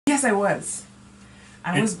Yes, I was.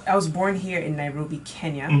 I was born here in Nairobi,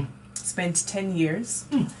 Kenya. Spent 10 years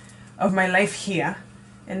of my life here,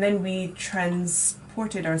 and then we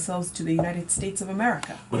transported ourselves to the United States of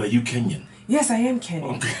America. But are you Kenyan? Yes, I am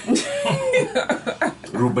Kenyan. Okay.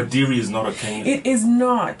 Rubadiri is not a Kenyan. It is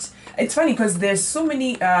not. It's funny because there's so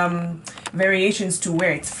many variations to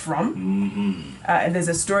where it's from, and there's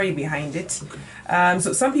a story behind it. Okay.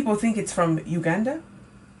 So some people think it's from Uganda,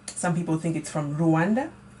 some people think it's from Rwanda,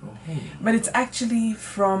 but it's actually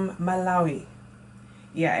from Malawi.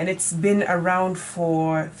 Yeah, and it's been around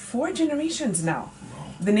for 4 generations now. Wow.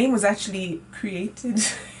 The name was actually created.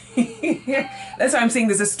 That's why I'm saying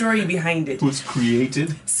there's a story behind it. It was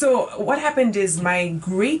created? So what happened is my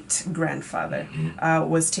great-grandfather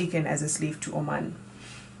was taken as a slave to Oman.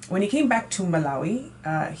 When he came back to Malawi,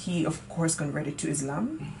 he of course converted to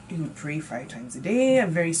Islam. He would pray 5 times a day, a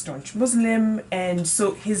very staunch Muslim. And so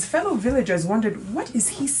his fellow villagers wondered, what is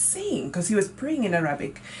he saying? Because he was praying in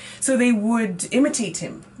Arabic. So they would imitate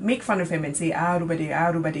him, make fun of him and say, Arubadiri,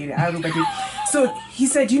 Arubadiri, Arubadiri. So he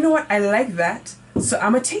said, you know what, I like that. So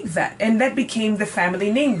I'm going to take that. And that became the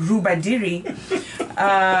family name, Rubadiri.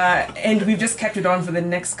 And we've just kept it on for the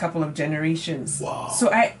next couple of generations. Wow.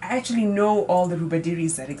 So I actually know all the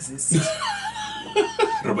Rubadiris that exist.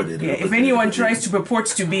 Rubadiri, yeah, if anyone tries to purport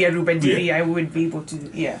to be a Rubadiri, I would be able to,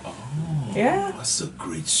 yeah. Oh, yeah. That's a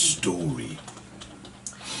great story.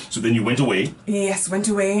 So then you went away? Yes, went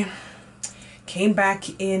away. Came back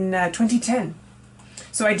in 2010.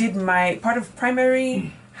 So I did my part of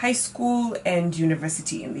primary, high school, and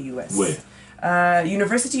university in the U.S. Where?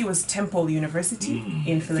 University was Temple University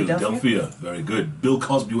in Philadelphia. Very good. Bill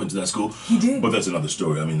Cosby went to that school. He did. But that's another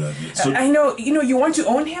story. I mean, I know. You know, you want to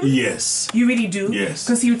own him? Yes. You really do? Yes.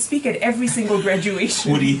 Because he would speak at every single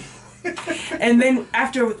graduation. Would he? And then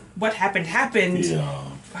after what happened, yeah.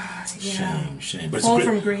 Yeah. Shame. But Fall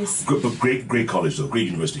from grace. But great college though, great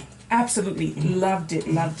university. Absolutely. Loved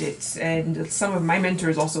it. And some of my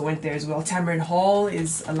mentors also went there as well. Tamron Hall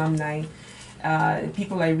is alumni.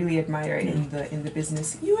 People I really admire in the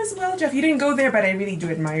business. You as well, Jeff. You didn't go there, but I really do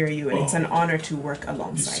admire you, and it's an honor to work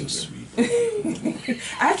alongside so you. Sweet.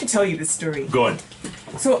 I have to tell you this story. Go on.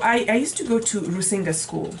 So I used to go to Rusinga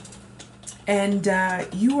School, and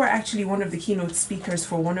you were actually one of the keynote speakers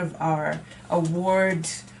for one of our award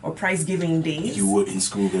or prize giving days. You were in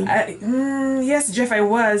school then? Yes, Jeff, I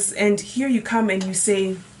was. And here you come and you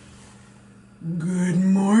say, "Good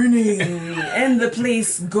morning," and the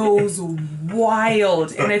place goes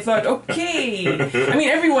wild. And I thought, okay. I mean,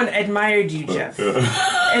 everyone admired you, Jeff.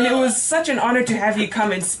 And it was such an honor to have you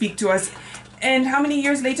come and speak to us. And how many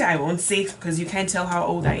years later? I won't say because you can't tell how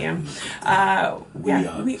old I am. We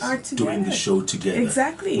are together. Doing the show together.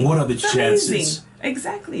 Exactly. What are the It's chances? amazing.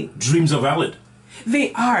 Exactly. Dreams are valid.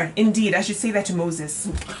 They are, indeed. I should say that to Moses.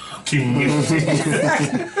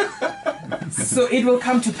 So it will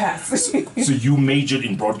come to pass. So you majored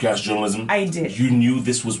in broadcast journalism? I did. You knew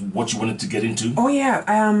this was what you wanted to get into? Oh yeah,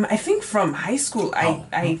 I think from high school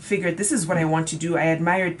I figured this is what I want to do. I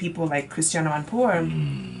admired people like Cristiano Ampor,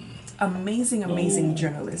 amazing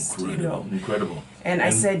journalist. Incredible, incredible. And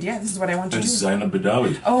I said, yeah, this is what I want to do. And Zainab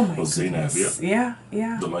Badawi. Oh my Zainab, goodness. yeah.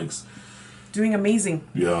 Yeah. The likes. Doing amazing.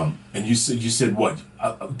 Yeah. And you said what?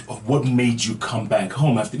 What made you come back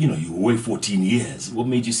home after, you were away 14 years? What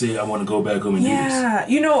made you say, I want to go back home and do this?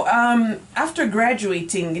 Yeah, after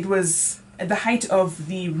graduating, it was at the height of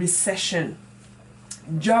the recession.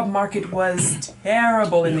 Job market was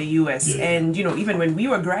terrible in the US. Yeah. And, even when we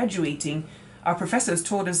were graduating, our professors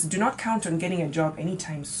told us, do not count on getting a job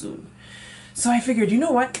anytime soon. So I figured, you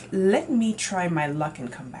know what? Let me try my luck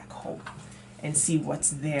and come back home and see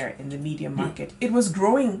what's there in the media market. It was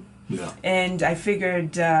growing. Yeah. And I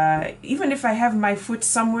figured, even if I have my foot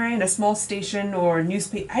somewhere in a small station or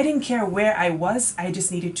newspaper, I didn't care where I was. I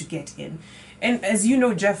just needed to get in. And as you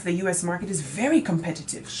know, Jeff, the U.S. market is very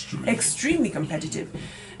competitive, extremely competitive.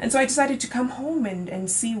 And so I decided to come home and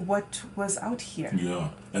see what was out here. Yeah.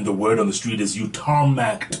 And the word on the street is you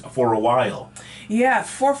tarmacked for a while. Yeah,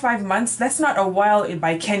 4 or 5 months. That's not a while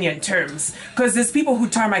by Kenyan terms, because there's people who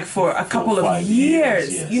tarmac for a couple of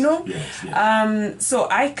years, yes, Yes. So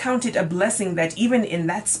I count it a blessing that even in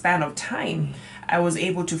that span of time, I was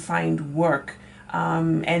able to find work.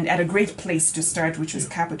 And at a great place to start, which was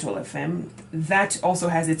Capital FM. That also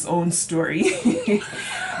has its own story.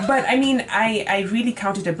 But I mean, I really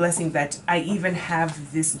count it a blessing that I even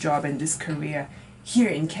have this job and this career here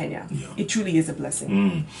in Kenya. Yeah. It truly is a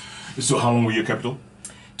blessing. So how long were you at Capital?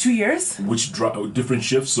 2 years. Which different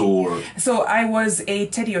shifts or? So I was a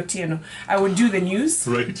Teddy Otieno. I would do the news.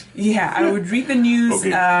 Right. Yeah, I would read the news.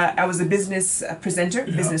 Okay. I was a business presenter,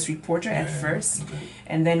 Yeah. business reporter at first, Okay.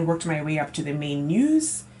 and then worked my way up to the main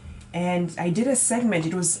news. And I did a segment.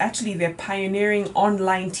 It was actually their pioneering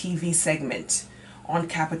online TV segment on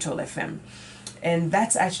Capital FM. And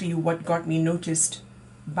that's actually what got me noticed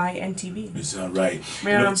by NTV. Is that right?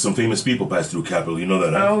 Yeah. You know, some famous people pass through Capital. You know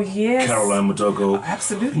that, right? Oh, yes. Caroline Motoko.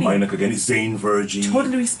 Absolutely. Minuk again. Zane Virgin.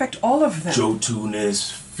 Totally respect all of them. Joe Tunis.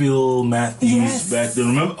 Phil Matthews Yes. back then.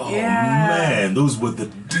 Remember? Oh, Yeah. man. Those were the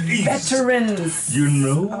days. Veterans. You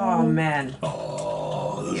know? Oh, man.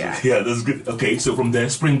 Oh, Yeah. that's good. Okay, so from there,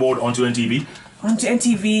 springboard onto NTV. Onto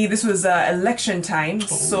NTV, this was election time,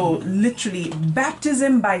 so literally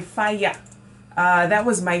baptism by fire. That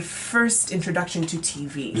was my first introduction to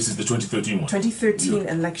TV. This is the 2013 one. 2013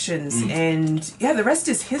 Yeah. elections, and yeah, the rest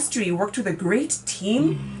is history. Worked with a great team.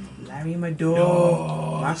 Larry Mado,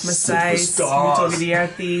 Mark Masai, superstars.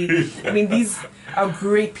 Smito. I mean, these are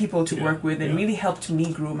great people to work with and really helped me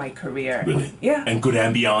grow my career. Really? Yeah. And good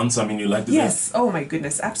ambience. I mean, you like the Yes. Oh my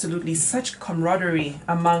goodness, absolutely. Such camaraderie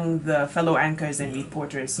among the fellow anchors and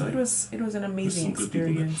reporters. So it was an amazing some good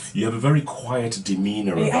people there. experience. You have a very quiet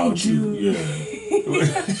demeanor I about do. you.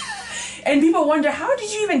 Yeah. And people wonder, how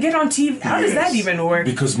did you even get on TV? How does that Yes. even work?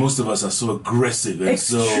 Because most of us are so aggressive and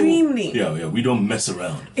Extremely. so yeah, we don't mess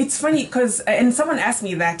around. It's funny because, and someone asked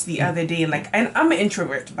me that the other day, like, and I'm an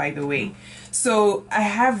introvert, by the way. So I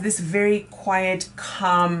have this very quiet,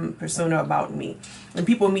 calm persona about me. When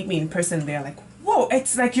people meet me in person, they're like, whoa,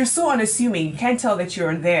 it's like you're so unassuming. You can't tell that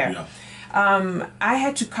you're there. Yeah. I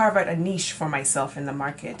had to carve out a niche for myself in the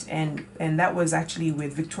market, and that was actually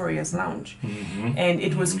with Victoria's Lounge. And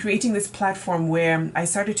it was creating this platform where I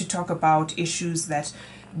started to talk about issues that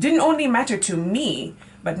didn't only matter to me,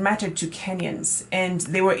 but mattered to Kenyans. And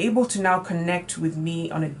they were able to now connect with me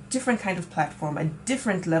on a different kind of platform, a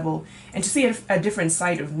different level, and to see a different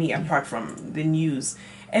side of me apart from the news.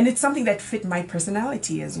 And it's something that fit my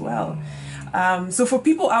personality as well. So for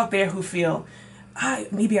people out there who feel,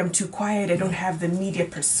 maybe I'm too quiet, I don't have the media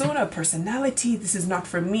persona, personality, this is not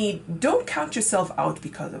for me, don't count yourself out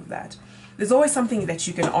because of that. There's always something that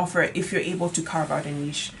you can offer if you're able to carve out a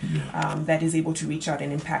niche that is able to reach out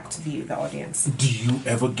and impact the audience. Do you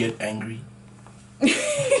ever get angry?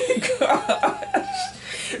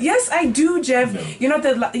 Yes, I do, Jeff. No.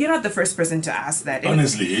 You're not the first person to ask that. And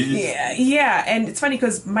Honestly, yeah, and it's funny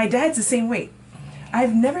because my dad's the same way.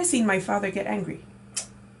 I've never seen my father get angry.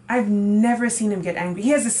 I've never seen him get angry. He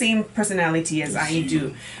has the same personality as I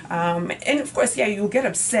do. And of course, yeah, you'll get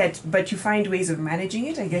upset, but you find ways of managing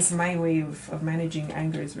it. I guess my way of managing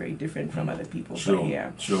anger is very different from other people. Sure, but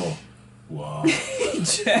yeah. sure. Wow.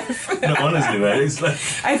 Jeff. No, honestly, man, it's like...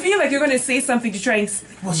 I feel like you're going to say something to try and...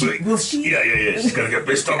 Will she? Yeah. She's going to get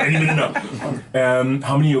pissed off any minute now.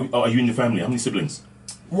 How many are you in your family? How many siblings?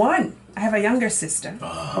 One. I have a younger sister.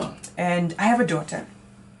 Uh-huh. And I have a daughter.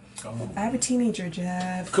 Oh. I have a teenager,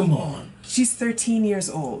 Jeff. Come on. She's 13 years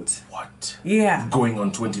old. What? Yeah. Going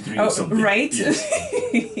on 23 or something. Right?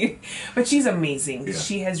 Yes. But she's amazing. Yeah.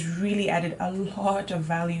 She has really added a lot of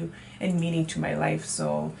value and meaning to my life.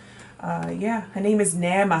 So, yeah, her name is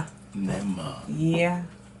Nema. Nema. Yeah.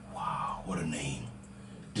 Wow, what a name.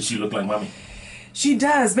 Does she look like mommy? She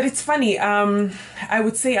does, but it's funny. I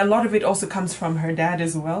would say a lot of it also comes from her dad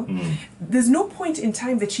as well. There's no point in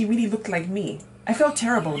time that she really looked like me. I felt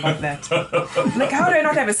terrible about that. Like, how do I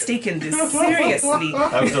not have a stake in this? Seriously.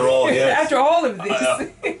 After all, yes. After all of this.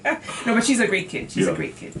 No, but she's a great kid. She's a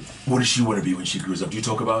great kid. What does she want to be when she grows up? Do you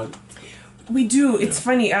talk about it? We do. It's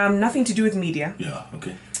funny. Nothing to do with media. Yeah,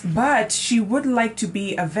 okay. But she would like to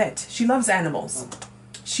be a vet. She loves animals.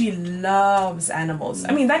 She loves animals.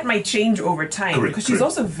 I mean, that might change over time because she's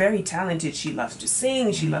also very talented. She loves to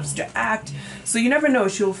sing. She loves to act. So you never know.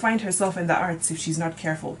 She'll find herself in the arts if she's not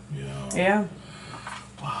careful. Yeah.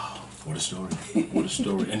 Wow, what a story. What a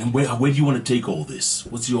story. And where do you want to take all this?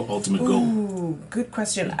 What's your ultimate goal? Ooh, good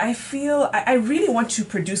question. I feel I really want to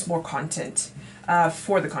produce more content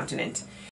for the continent.